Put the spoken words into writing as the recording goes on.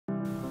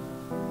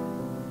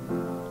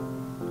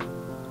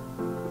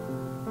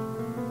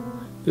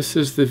This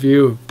is the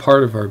view of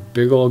part of our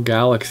big old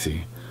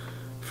galaxy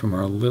from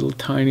our little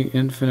tiny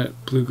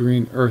infinite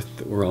blue-green Earth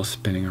that we're all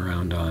spinning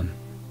around on.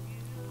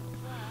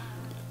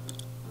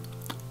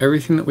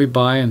 Everything that we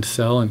buy and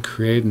sell and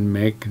create and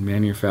make and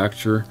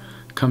manufacture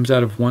comes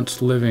out of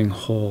once living,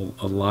 whole,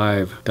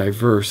 alive,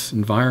 diverse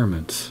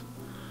environments.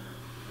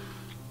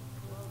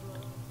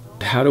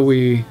 How do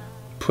we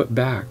put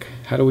back?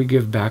 How do we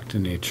give back to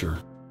nature?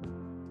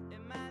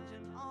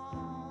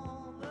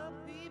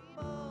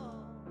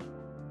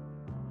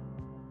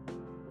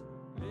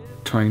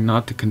 Trying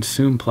not to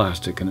consume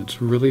plastic, and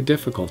it's really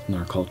difficult in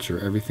our culture.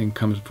 Everything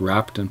comes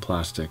wrapped in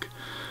plastic.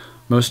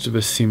 Most of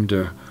us seem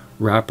to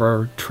wrap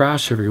our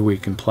trash every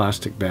week in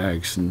plastic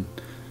bags and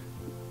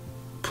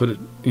put it,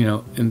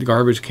 in the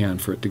garbage can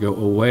for it to go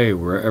away,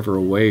 wherever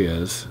away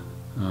is.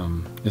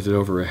 Is it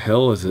over a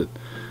hill? Is it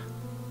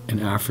in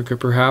Africa,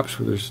 perhaps,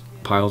 where there's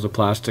piles of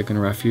plastic and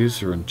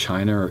refuse, or in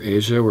China or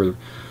Asia, where a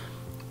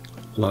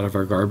lot of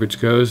our garbage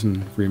goes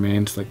and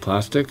remains like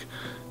plastic?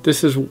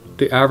 This is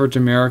the average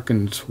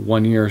American's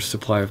 1 year's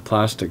supply of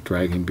plastic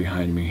dragging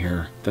behind me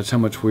here. That's how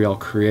much we all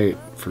create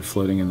for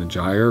floating in the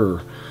gyre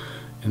or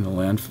in the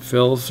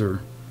landfills,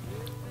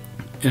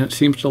 and it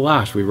seems to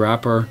last. We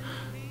wrap our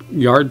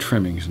yard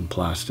trimmings in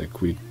plastic.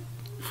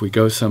 If we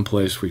go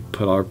someplace, we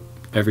put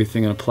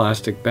everything in a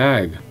plastic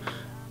bag.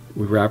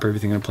 We wrap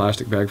everything in a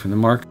plastic bag from the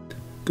market.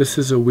 This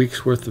is a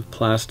week's worth of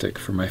plastic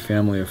for my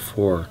family of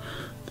 4.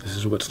 This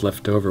is what's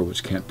left over,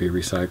 which can't be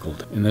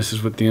recycled. And this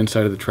is what the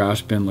inside of the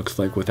trash bin looks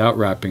like without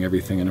wrapping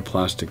everything in a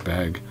plastic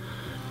bag.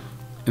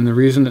 And the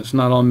reason it's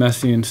not all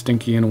messy and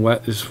stinky and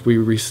wet is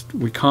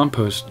we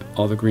compost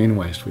all the green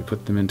waste. We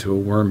put them into a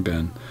worm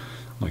bin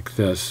like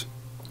this.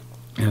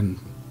 And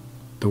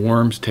the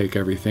worms take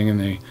everything and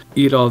they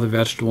eat all the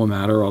vegetable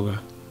matter, all the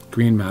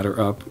green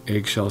matter up,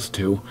 eggshells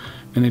too,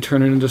 and they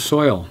turn it into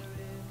soil.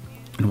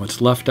 And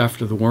what's left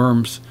after the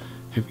worms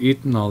have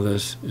eaten all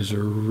this is a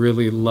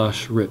really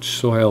lush, rich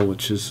soil,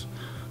 which is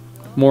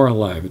more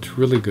alive. It's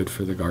really good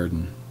for the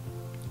garden.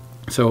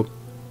 So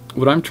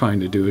what I'm trying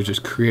to do is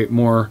just create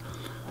more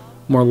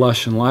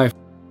lush and life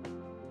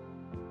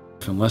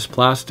and less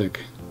plastic,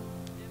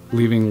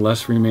 leaving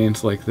less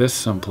remains like this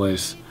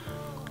someplace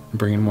and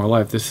bringing more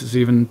life. This is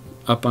even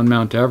up on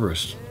Mount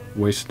Everest,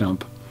 waste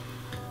dump.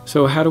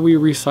 So how do we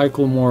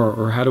recycle more,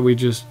 or how do we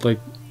just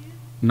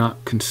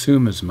not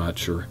consume as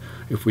much? Or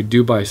if we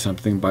do buy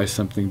something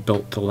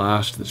built to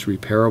last that's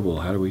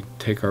repairable. How do we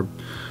take our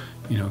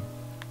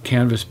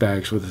canvas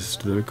bags with us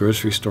to the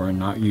grocery store and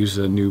not use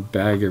a new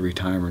bag every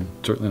time, or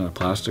certainly not a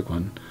plastic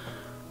one?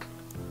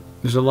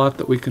 There's a lot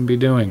that we can be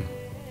doing.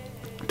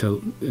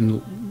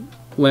 In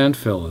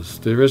landfills,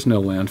 there is no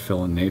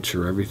landfill in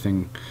nature.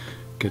 Everything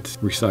gets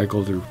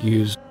recycled or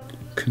used.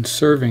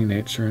 Conserving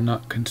nature and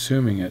not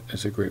consuming it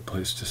is a great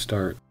place to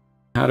start.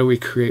 How do we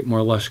create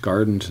more lush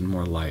gardens and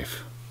more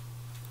life?